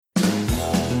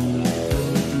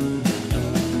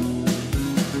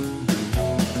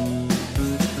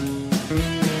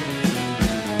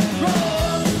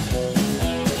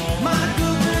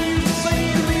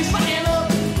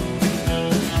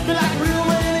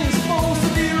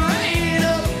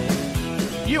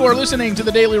You are listening to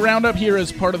the Daily Roundup here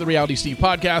as part of the Reality Steve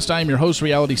podcast. I am your host,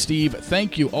 Reality Steve.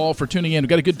 Thank you all for tuning in. We've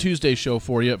got a good Tuesday show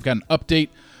for you. I've got an update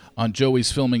on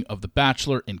Joey's filming of The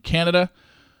Bachelor in Canada.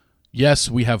 Yes,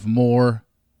 we have more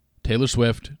Taylor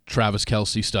Swift, Travis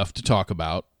Kelce stuff to talk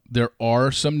about. There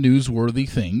are some newsworthy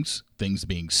things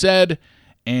being said,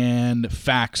 and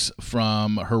facts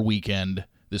from her weekend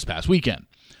this past weekend.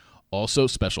 Also,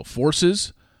 Special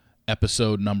Forces,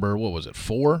 episode number,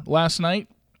 4 last night?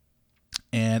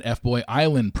 And F-Boy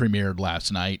Island premiered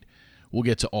last night. We'll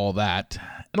get to all that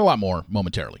and a lot more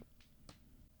momentarily.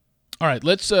 All right,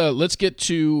 let's get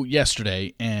to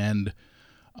yesterday and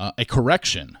a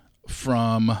correction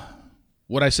from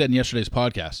what I said in yesterday's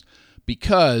podcast.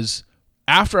 Because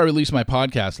after I released my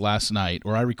podcast last night,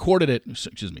 or I recorded it,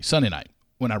 Sunday night.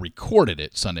 When I recorded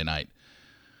it Sunday night,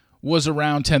 was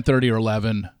around 10:30 or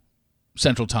 11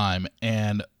 Central Time,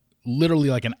 and literally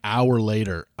like an hour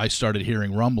later, I started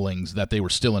hearing rumblings that they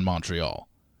were still in Montreal.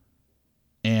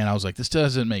 And I was like, this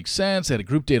doesn't make sense. They had a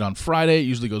group date on Friday. It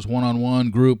usually goes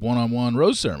one-on-one, group, one-on-one,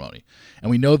 rose ceremony.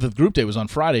 And we know that the group date was on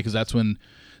Friday because that's when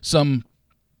some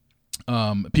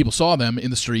people saw them in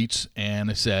the streets,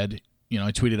 and I said,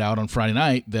 I tweeted out on Friday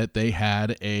night that they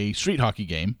had a street hockey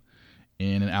game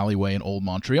in an alleyway in Old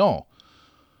Montreal.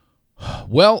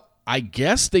 Well, I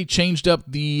guess they changed up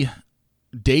the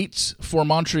dates for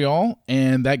Montreal,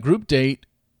 and that group date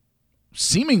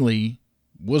seemingly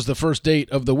was the first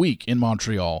date of the week in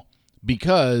Montreal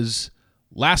because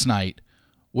last night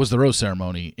was the rose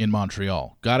ceremony in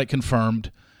Montreal. Got it confirmed,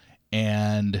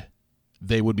 and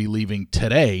they would be leaving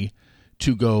today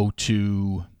to go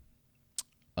to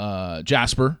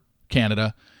Jasper,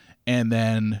 Canada, and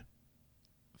then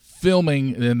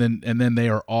filming, and then they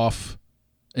are off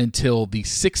until the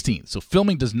 16th. So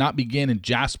filming does not begin in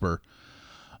Jasper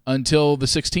until the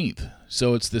 16th.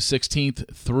 So it's the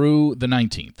 16th through the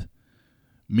 19th,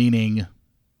 meaning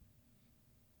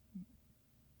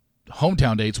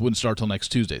hometown dates wouldn't start till next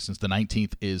Tuesday since the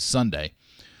 19th is Sunday.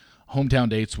 Hometown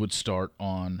dates would start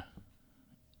on,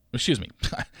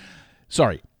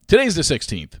 sorry, today's the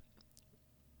 16th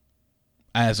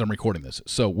as I'm recording this.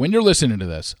 So when you're listening to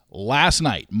this, last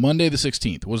night, Monday the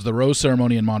 16th, was the rose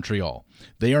ceremony in Montreal.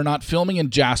 They are not filming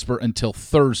in Jasper until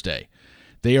Thursday.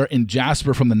 They are in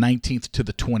Jasper from the 19th to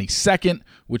the 22nd,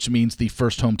 which means the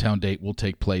first hometown date will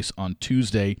take place on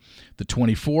Tuesday, the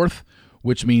 24th,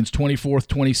 which means 24th,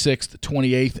 26th,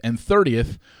 28th, and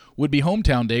 30th would be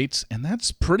hometown dates, and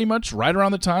that's pretty much right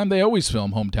around the time they always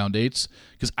film hometown dates,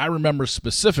 because I remember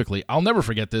specifically, I'll never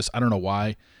forget this, I don't know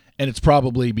why, and it's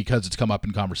probably because it's come up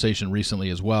in conversation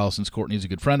recently as well, since Courtney's a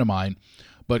good friend of mine,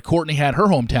 but Courtney had her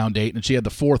hometown date, and she had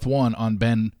the fourth one on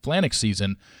Ben Flanick's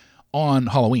season on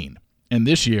Halloween. And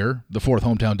this year, the fourth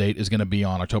hometown date is going to be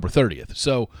on October 30th.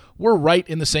 So we're right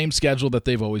in the same schedule that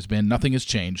they've always been. Nothing has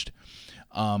changed.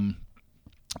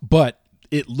 But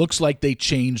it looks like they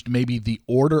changed maybe the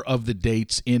order of the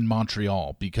dates in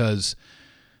Montreal because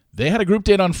they had a group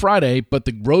date on Friday, but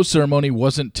the rose ceremony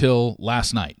wasn't till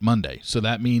last night, Monday. So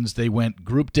that means they went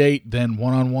group date, then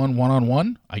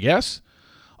one-on-one, I guess.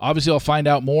 Obviously, I'll find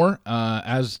out more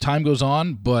as time goes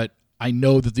on, but I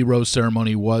know that the rose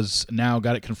ceremony was now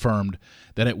got it confirmed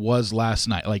that it was last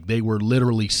night. Like they were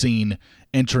literally seen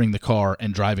entering the car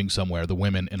and driving somewhere, the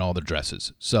women in all their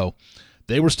dresses. So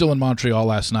they were still in Montreal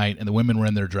last night and the women were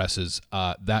in their dresses.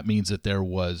 That means that there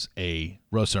was a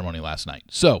rose ceremony last night.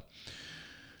 So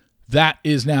that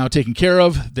is now taken care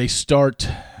of. They start,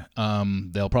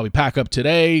 they'll probably pack up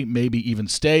today, maybe even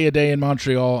stay a day in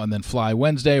Montreal and then fly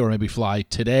Wednesday or maybe fly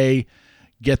today,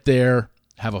 get there,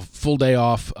 have a full day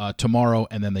off tomorrow,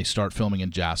 and then they start filming in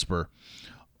Jasper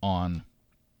on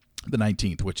the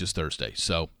 19th, which is Thursday.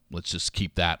 So let's just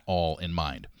keep that all in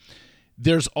mind.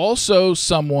 There's also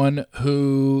someone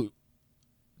who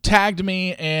tagged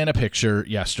me in a picture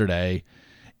yesterday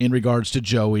in regards to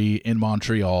Joey in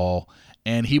Montreal,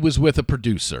 and he was with a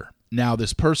producer. Now,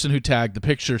 this person who tagged the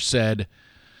picture said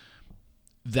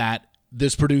that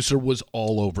this producer was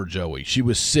all over Joey. She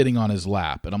was sitting on his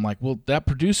lap. And I'm like, well, that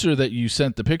producer that you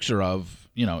sent the picture of,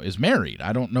 is married.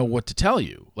 I don't know what to tell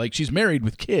you. Like, she's married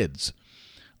with kids.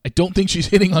 I don't think she's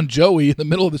hitting on Joey in the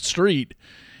middle of the street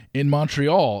in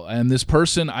Montreal. And this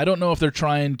person, I don't know if they're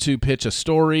trying to pitch a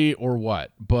story or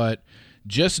what, but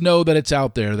just know that it's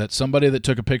out there that somebody that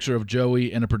took a picture of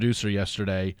Joey and a producer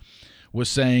yesterday was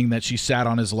saying that she sat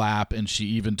on his lap, and she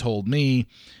even told me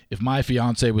if my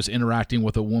fiance was interacting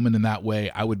with a woman in that way,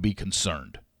 I would be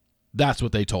concerned. That's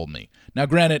what they told me. Now,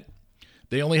 granted,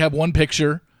 they only have one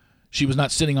picture. She was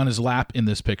not sitting on his lap in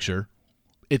this picture.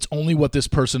 It's only what this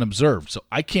person observed. So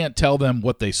I can't tell them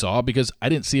what they saw because I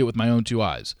didn't see it with my own two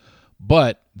eyes.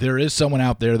 But there is someone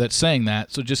out there that's saying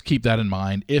that, so just keep that in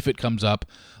mind if it comes up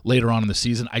later on in the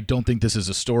season. I don't think this is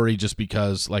a story just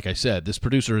because, like I said, this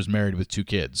producer is married with 2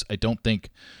 kids. I don't think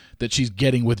that she's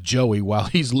getting with Joey while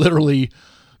he's literally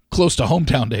close to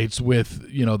hometown dates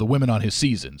with, the women on his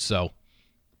season. So,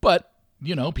 but,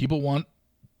 people want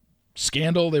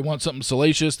scandal. They want something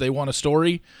salacious. They want a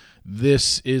story.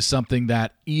 This is something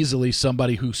that easily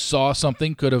somebody who saw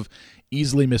something could have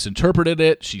easily misinterpreted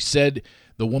it. She said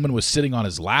the woman was sitting on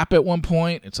his lap at one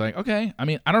point. It's like, okay, I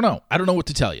don't know. I don't know what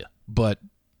to tell you, but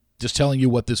just telling you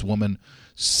what this woman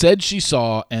said she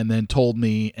saw and then told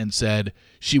me and said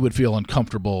she would feel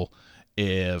uncomfortable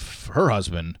if her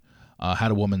husband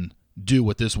had a woman do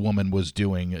what this woman was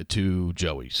doing to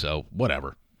Joey. So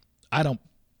whatever. I don't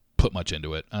put much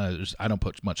into it. I don't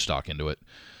put much stock into it.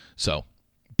 So,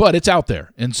 but it's out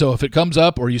there. And so if it comes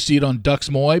up or you see it on Dux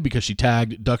Moy, because she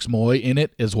tagged Dux Moy in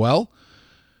it as well,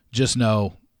 just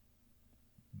know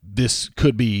this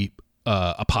could be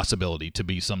a possibility to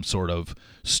be some sort of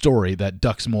story that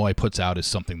Dux Moy puts out as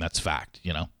something that's fact,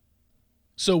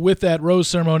 So with that rose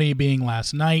ceremony being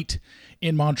last night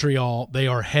in Montreal, they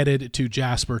are headed to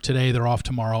Jasper today. They're off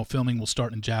tomorrow. Filming will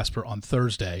start in Jasper on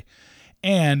Thursday.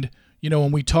 And,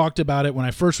 when we talked about it, when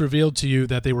I first revealed to you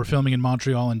that they were filming in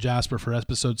Montreal and Jasper for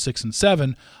episodes 6 and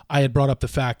 7, I had brought up the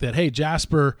fact that, hey,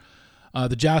 Jasper,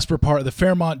 the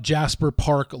Fairmont Jasper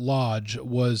Park Lodge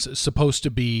was supposed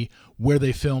to be where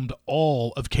they filmed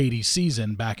all of Katie's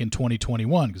season back in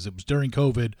 2021 because it was during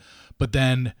COVID, but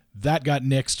then that got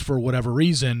nixed for whatever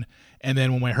reason. And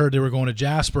then when I heard they were going to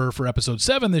Jasper for episode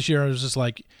 7 this year, I was just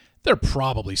like, they're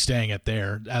probably staying at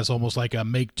there as almost like a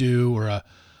make do or a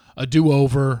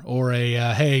do-over or a,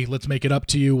 hey, let's make it up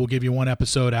to you. We'll give you one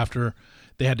episode after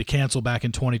they had to cancel back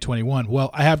in 2021. Well,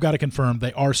 I have got to confirm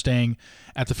they are staying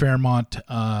at the Fairmont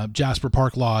Jasper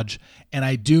Park Lodge, and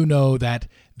I do know that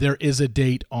there is a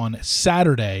date on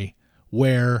Saturday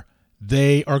where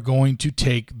they are going to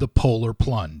take the polar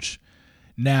plunge.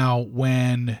 Now,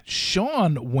 when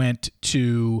Sean went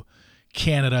to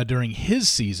Canada during his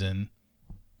season,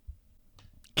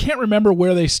 can't remember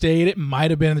where they stayed. It might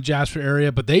have been in the Jasper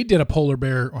area, but they did a polar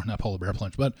bear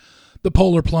plunge, but the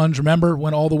polar plunge. Remember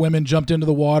when all the women jumped into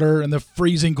the water in the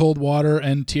freezing cold water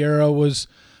and Tierra was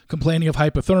complaining of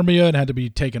hypothermia and had to be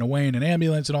taken away in an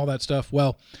ambulance and all that stuff?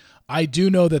 Well, I do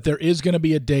know that there is going to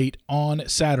be a date on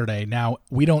Saturday. Now,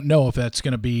 we don't know if that's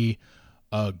going to be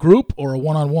a group or a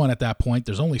one-on-one at that point.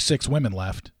 There's only 6 women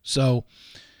left. So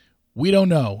we don't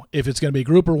know if it's going to be a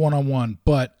group or one-on-one,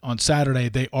 but on Saturday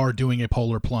they are doing a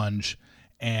polar plunge,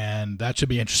 and that should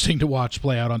be interesting to watch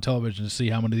play out on television to see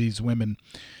how many of these women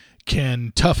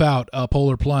can tough out a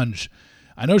polar plunge.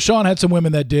 I know Sean had some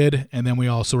women that did, and then we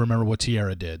also remember what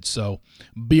Tierra did. So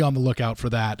be on the lookout for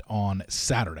that on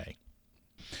Saturday.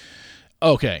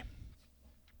 Okay.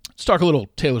 Let's talk a little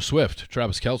Taylor Swift,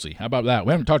 Travis Kelce. How about that?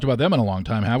 We haven't talked about them in a long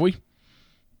time, have we?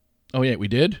 Oh, yeah, we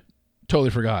did? Totally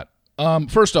forgot.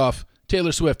 First off,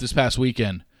 Taylor Swift this past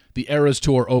weekend, the Eras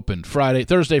Tour opened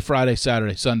Thursday, Friday,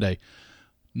 Saturday, Sunday.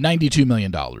 $92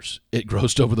 million it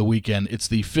grossed over the weekend. It's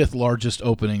the 5th largest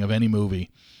opening of any movie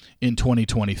in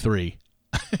 2023.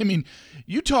 I mean,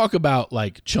 you talk about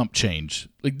like chump change,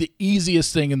 like the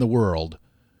easiest thing in the world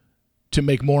to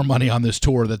make more money on this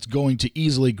tour that's going to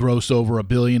easily gross over $1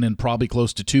 billion and probably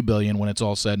close to $2 billion when it's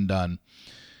all said and done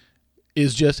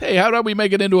is just, hey, how do we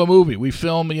make it into a movie? We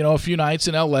film, a few nights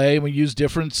in LA. We use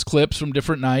different clips from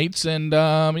different nights, and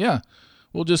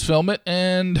we'll just film it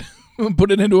and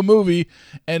put it into a movie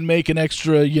and make an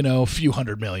extra, few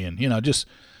 $100 million, just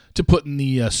to put in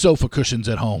the sofa cushions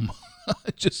at home.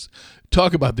 Just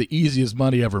talk about the easiest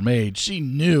money ever made. She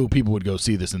knew people would go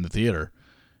see this in the theater.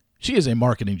 She is a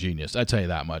marketing genius, I tell you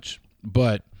that much.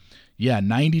 But yeah,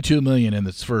 $92 million in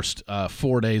its first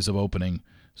 4 days of opening.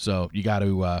 So you got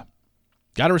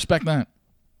to respect that.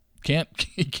 You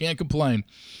can't complain.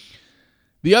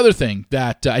 The other thing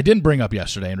that I didn't bring up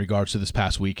yesterday in regards to this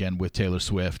past weekend with Taylor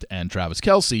Swift and Travis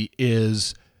Kelce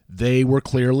is they were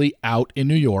clearly out in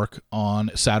New York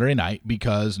on Saturday night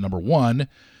because, number one,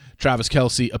 Travis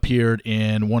Kelce appeared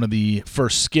in one of the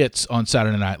first skits on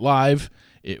Saturday Night Live.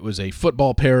 It was a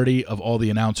football parody of all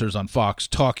the announcers on Fox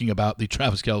talking about the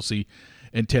Travis Kelce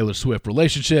and Taylor Swift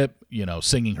relationship,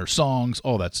 singing her songs,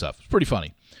 all that stuff. It's pretty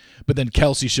funny. But then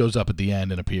Kelce shows up at the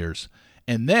end and appears.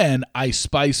 And then Ice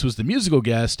Spice was the musical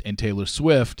guest, and Taylor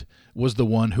Swift was the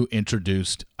one who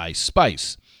introduced Ice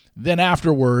Spice. Then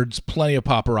afterwards, plenty of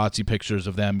paparazzi pictures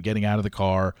of them getting out of the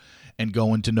car and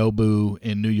going to Nobu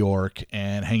in New York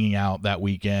and hanging out that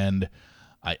weekend.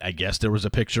 I guess there was a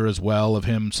picture as well of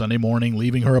him Sunday morning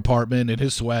leaving her apartment in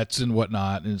his sweats and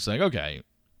whatnot. And it's like, okay,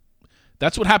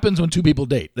 That's what happens when two people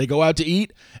date. They go out to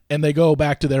eat and they go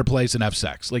back to their place and have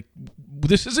sex. Like,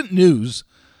 this isn't news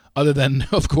other than,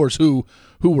 of course, who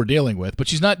we're dealing with. But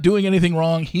she's not doing anything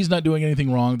wrong. He's not doing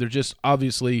anything wrong. They're just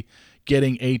obviously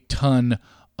getting a ton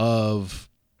of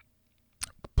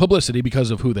publicity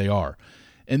because of who they are.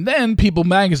 And then People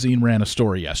Magazine ran a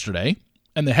story yesterday,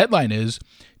 and the headline is,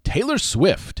 Taylor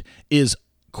Swift is,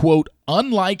 quote,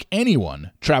 unlike anyone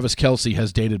Travis Kelce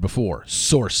has dated before,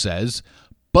 source says,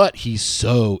 but he's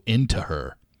so into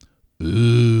her.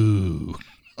 Ooh.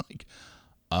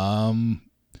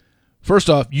 First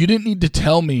off, you didn't need to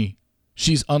tell me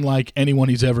she's unlike anyone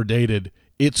he's ever dated.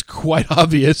 It's quite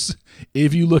obvious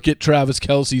if you look at Travis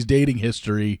Kelce's dating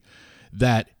history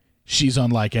that she's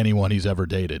unlike anyone he's ever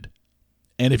dated.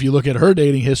 And if you look at her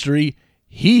dating history,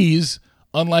 he's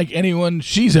unlike anyone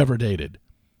she's ever dated.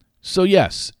 So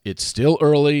yes, it's still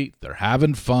early. They're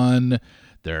having fun.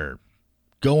 They're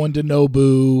going to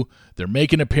Nobu. They're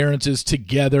making appearances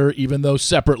together, even though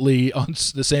separately on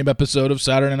the same episode of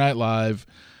Saturday Night Live.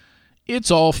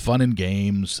 It's all fun and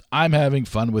games. I'm having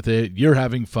fun with it. You're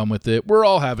having fun with it. We're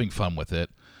all having fun with it.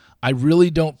 I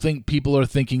really don't think people are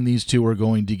thinking these two are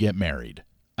going to get married.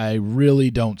 I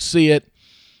really don't see it.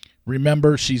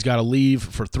 Remember, she's got to leave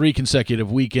for 3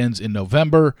 consecutive weekends in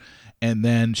November, and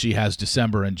then she has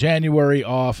December and January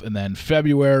off, and then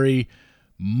February.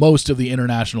 Most of the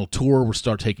international tour will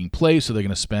start taking place, so they're going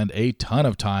to spend a ton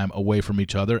of time away from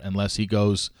each other unless he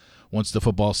goes, once the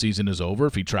football season is over,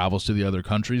 if he travels to the other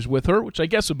countries with her, which I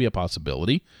guess would be a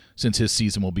possibility since his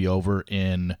season will be over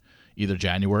in either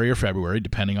January or February,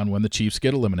 depending on when the Chiefs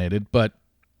get eliminated. But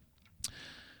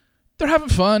they're having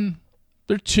fun.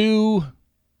 They're two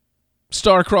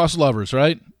star-crossed lovers,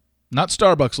 right? Not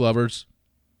Starbucks lovers,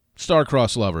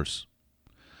 star-crossed lovers.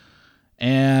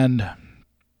 And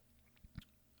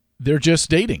they're just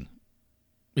dating.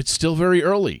 It's still very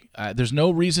early. There's no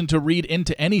reason to read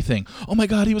into anything. Oh my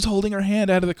God, he was holding her hand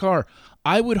out of the car.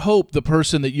 I would hope the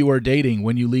person that you are dating,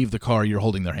 when you leave the car, you're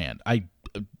holding their hand. I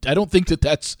don't think that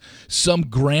that's some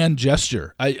grand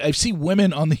gesture. I see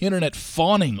women on the internet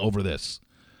fawning over this.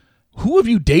 Who have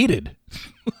you dated?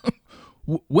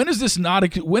 When is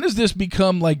this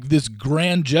become like this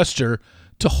grand gesture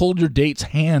to hold your date's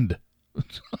hand?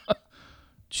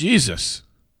 Jesus.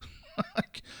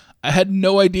 I had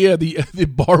no idea the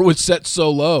bar was set so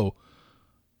low.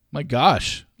 My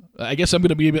gosh. I guess I'm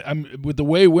with the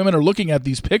way women are looking at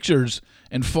these pictures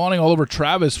and fawning all over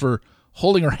Travis for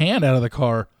holding her hand out of the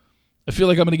car. I feel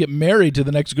like I'm going to get married to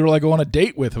the next girl I go on a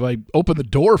date with if I open the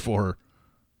door for her.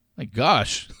 My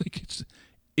gosh. Like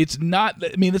it's not,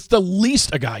 I mean, it's the least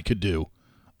a guy could do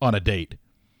on a date,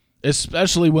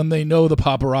 especially when they know the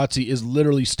paparazzi is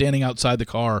literally standing outside the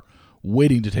car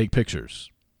waiting to take pictures.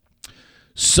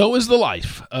 So is the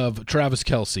life of Travis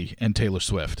Kelce and Taylor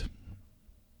Swift.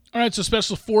 All right, so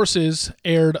Special Forces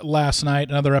aired last night,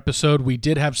 another episode. We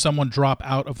did have someone drop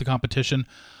out of the competition.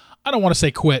 I don't want to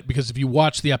say quit, because if you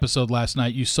watched the episode last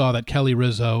night, you saw that Kelly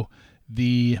Rizzo,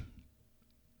 the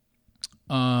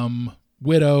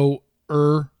widower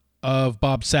of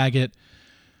Bob Saget,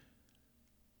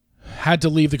 had to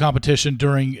leave the competition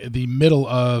during the middle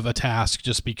of a task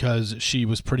just because she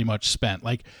was pretty much spent.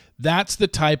 Like, that's the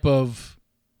type of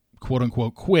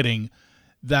quote-unquote quitting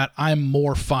that I'm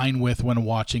more fine with when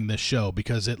watching this show,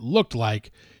 because it looked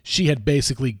like she had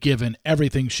basically given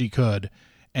everything she could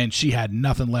and she had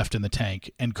nothing left in the tank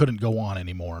and couldn't go on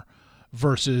anymore,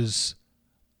 versus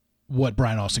what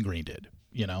Brian Austin Green did,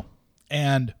 you know?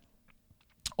 And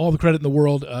all the credit in the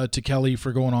world to Kelly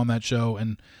for going on that show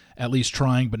and at least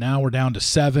trying, but now we're down to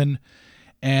 7,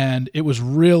 and it was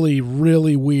really,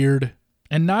 really weird,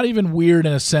 and not even weird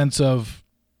in a sense of,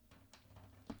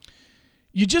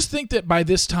 you just think that by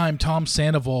this time Tom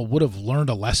Sandoval would have learned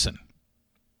a lesson.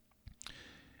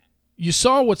 You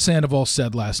saw what Sandoval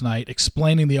said last night,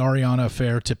 explaining the Ariana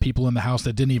affair to people in the house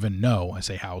that didn't even know. I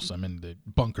say house, I'm in the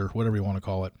bunker, whatever you want to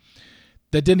call it.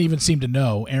 That didn't even seem to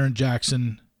know. Aaron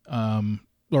Jackson,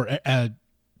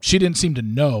 she didn't seem to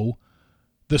know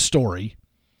the story.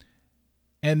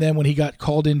 And then when he got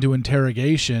called into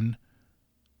interrogation,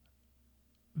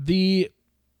 the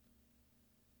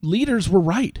leaders were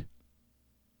right.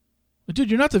 Dude,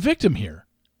 you're not the victim here.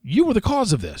 You were the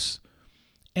cause of this.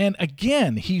 And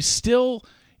again, he's still,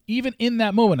 even in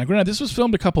that moment, now granted, this was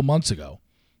filmed a couple months ago,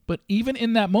 but even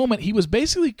in that moment, he was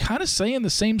basically kind of saying the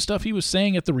same stuff he was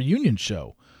saying at the reunion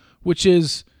show, which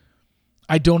is,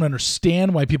 I don't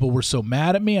understand why people were so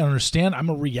mad at me. I understand I'm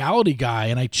a reality guy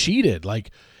and I cheated.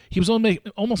 Like, he was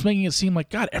almost making it seem like,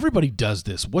 God, everybody does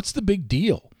this. What's the big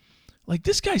deal? Like,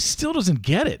 this guy still doesn't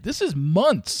get it. This is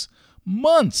months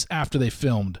after they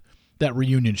filmed that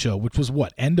reunion show, which was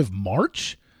what, end of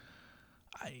March?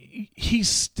 He's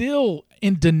still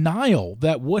in denial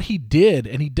that what he did,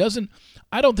 and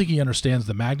I don't think he understands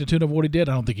the magnitude of what he did.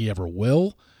 I don't think he ever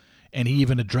will. And he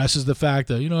even addresses the fact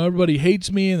that, everybody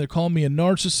hates me and they're calling me a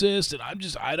narcissist, and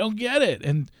I don't get it.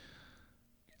 And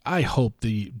I hope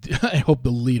the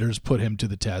leaders put him to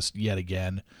the test yet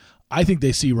again. I think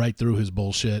they see right through his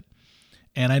bullshit.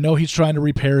 And I know he's trying to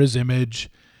repair his image,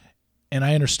 and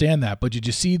I understand that. But did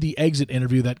you see the exit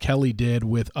interview that Kelly did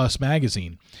with Us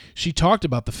Magazine? She talked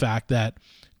about the fact that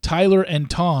Tyler and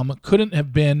Tom couldn't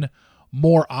have been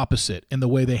more opposite in the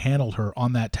way they handled her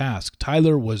on that task.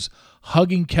 Tyler was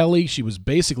hugging Kelly. She was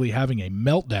basically having a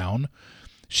meltdown.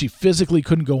 She physically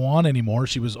couldn't go on anymore.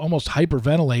 She was almost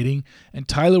hyperventilating, and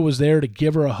Tyler was there to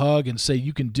give her a hug and say,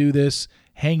 "You can do this.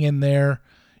 Hang in there."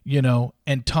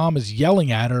 And Tom is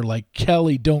yelling at her like,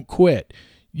 "Kelly, don't quit.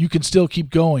 You can still keep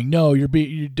going. No, you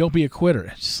don't be a quitter."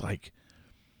 It's just like,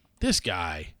 this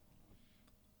guy.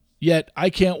 Yet I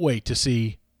can't wait to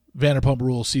see Vanderpump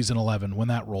Rules season 11 when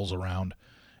that rolls around.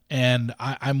 And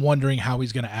I'm wondering how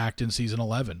he's going to act in season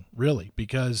 11, really,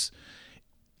 because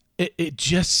it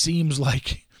just seems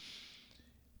like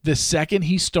the second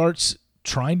he starts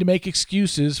trying to make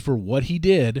excuses for what he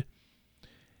did.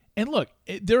 And look,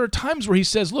 there are times where he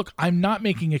says, "Look, I'm not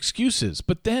making excuses,"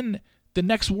 but then the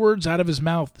next words out of his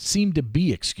mouth seem to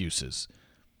be excuses.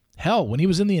 Hell, when he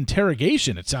was in the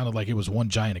interrogation, it sounded like it was one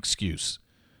giant excuse.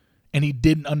 And he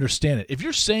didn't understand it. If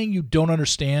you're saying you don't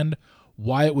understand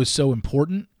why it was so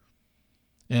important,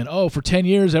 and, for 10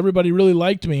 years, everybody really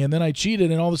liked me, and then I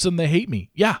cheated, and all of a sudden they hate me.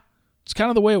 Yeah, it's kind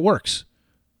of the way it works.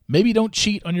 Maybe don't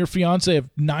cheat on your fiance of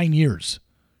 9 years,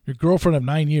 your girlfriend of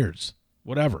 9 years,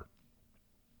 whatever.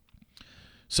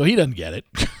 So he doesn't get it.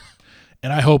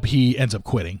 And I hope he ends up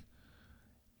quitting.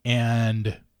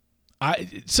 And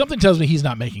something tells me he's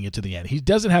not making it to the end. He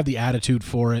doesn't have the attitude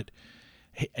for it.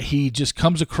 He just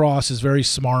comes across as very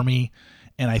smarmy,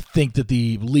 and I think that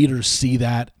the leaders see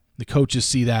that, the coaches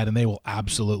see that, and they will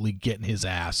absolutely get in his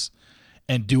ass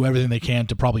and do everything they can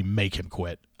to probably make him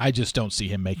quit. I just don't see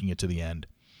him making it to the end.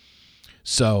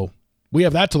 So we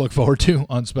have that to look forward to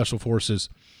on Special Forces.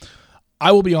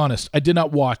 I will be honest, I did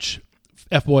not watch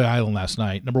F-Boy Island last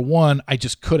night. Number one, I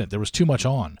just couldn't. There was too much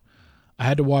on. I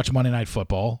had to watch Monday Night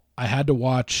Football. I had to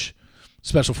watch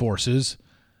Special Forces.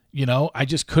 I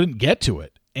just couldn't get to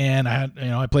it. And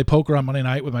I play poker on Monday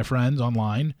night with my friends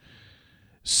online.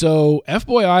 So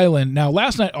F-Boy Island, now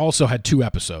last night also had 2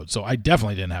 episodes, so I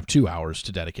definitely didn't have 2 hours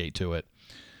to dedicate to it.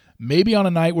 Maybe on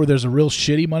a night where there's a real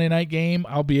shitty Monday night game,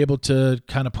 I'll be able to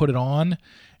kind of put it on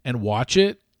and watch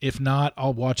it. If not,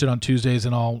 I'll watch it on Tuesdays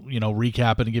and I'll,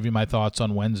 recap it and give you my thoughts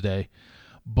on Wednesday.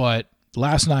 But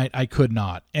last night I could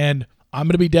not. And I'm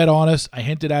going to be dead honest. I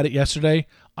hinted at it yesterday.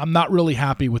 I'm not really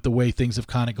happy with the way things have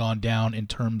kind of gone down in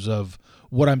terms of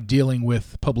what I'm dealing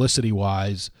with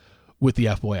publicity-wise with the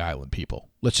F-Boy Island people.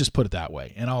 Let's just put it that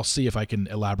way. And I'll see if I can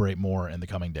elaborate more in the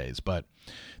coming days. But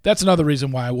that's another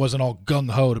reason why I wasn't all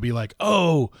gung-ho to be like,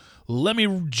 let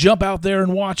me jump out there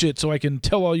and watch it so I can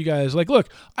tell all you guys, like, look,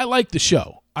 I like the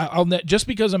show. I'll just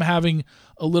because I'm having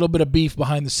a little bit of beef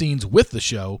behind the scenes with the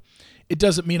show, it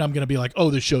doesn't mean I'm going to be like,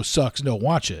 this show sucks, no,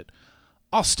 watch it.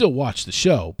 I'll still watch the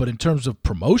show, but in terms of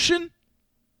promotion,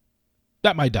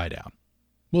 that might die down.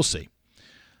 We'll see.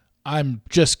 I'm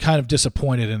just kind of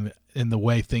disappointed in the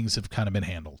way things have kind of been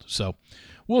handled. So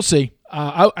we'll see.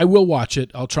 I will watch it.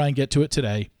 I'll try and get to it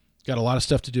today. Got a lot of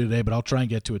stuff to do today, but I'll try and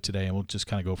get to it today, and we'll just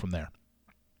kind of go from there.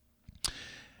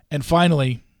 And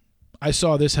finally, I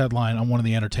saw this headline on one of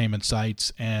the entertainment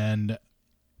sites, and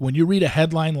when you read a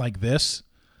headline like this,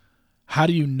 how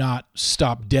do you not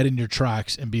stop dead in your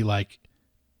tracks and be like,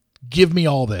 give me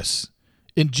all this.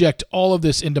 Inject all of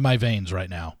this into my veins right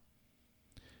now.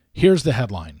 Here's the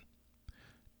headline.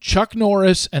 Chuck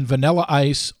Norris and Vanilla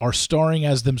Ice are starring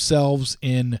as themselves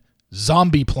in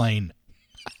Zombie Plane.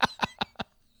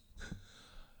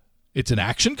 It's an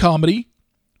action comedy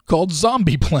called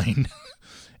Zombie Plane,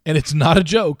 and it's not a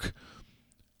joke.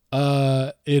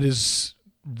 It is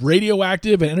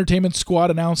Radioactive and Entertainment Squad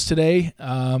announced today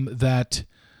that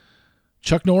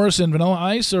Chuck Norris and Vanilla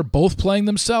Ice are both playing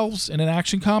themselves in an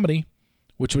action comedy,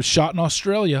 which was shot in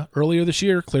Australia earlier this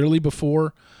year, clearly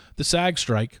before the SAG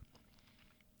strike.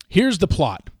 Here's the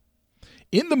plot.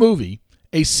 In the movie,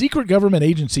 a secret government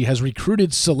agency has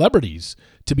recruited celebrities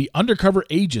to be undercover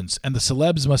agents, and the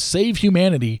celebs must save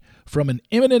humanity from an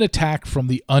imminent attack from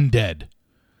the undead.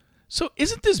 So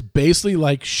isn't this basically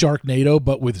like Sharknado,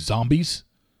 but with zombies?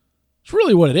 It's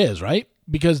really what it is, right?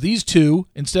 Because these two,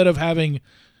 instead of having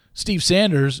Steve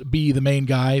Sanders be the main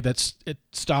guy that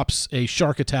stops a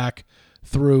shark attack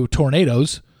through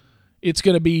tornadoes, it's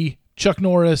going to be Chuck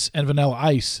Norris and Vanilla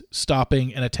Ice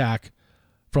stopping an attack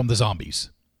from the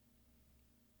zombies.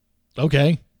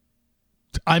 Okay.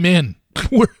 I'm in.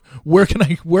 Where can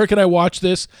I watch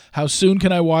this? How soon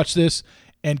can I watch this?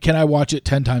 And can I watch it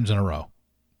 10 times in a row?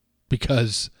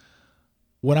 Because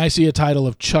when I see a title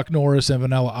of Chuck Norris and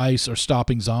Vanilla Ice are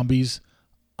stopping zombies,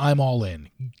 I'm all in.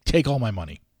 Take all my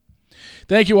money.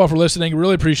 Thank you all for listening.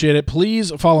 Really appreciate it.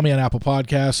 Please follow me on Apple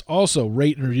Podcasts. Also,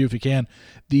 rate and review if you can.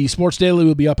 The Sports Daily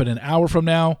will be up in an hour from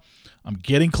now. I'm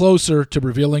getting closer to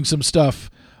revealing some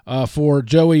stuff for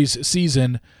Joey's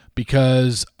season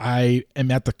because I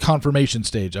am at the confirmation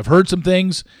stage. I've heard some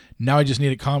things. Now I just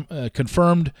need it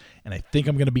confirmed, and I think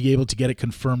I'm going to be able to get it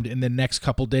confirmed in the next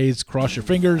couple days. Cross your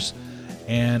fingers,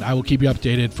 and I will keep you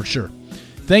updated for sure.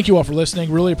 Thank you all for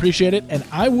listening. Really appreciate it, and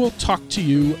I will talk to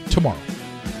you tomorrow.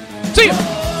 See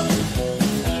ya!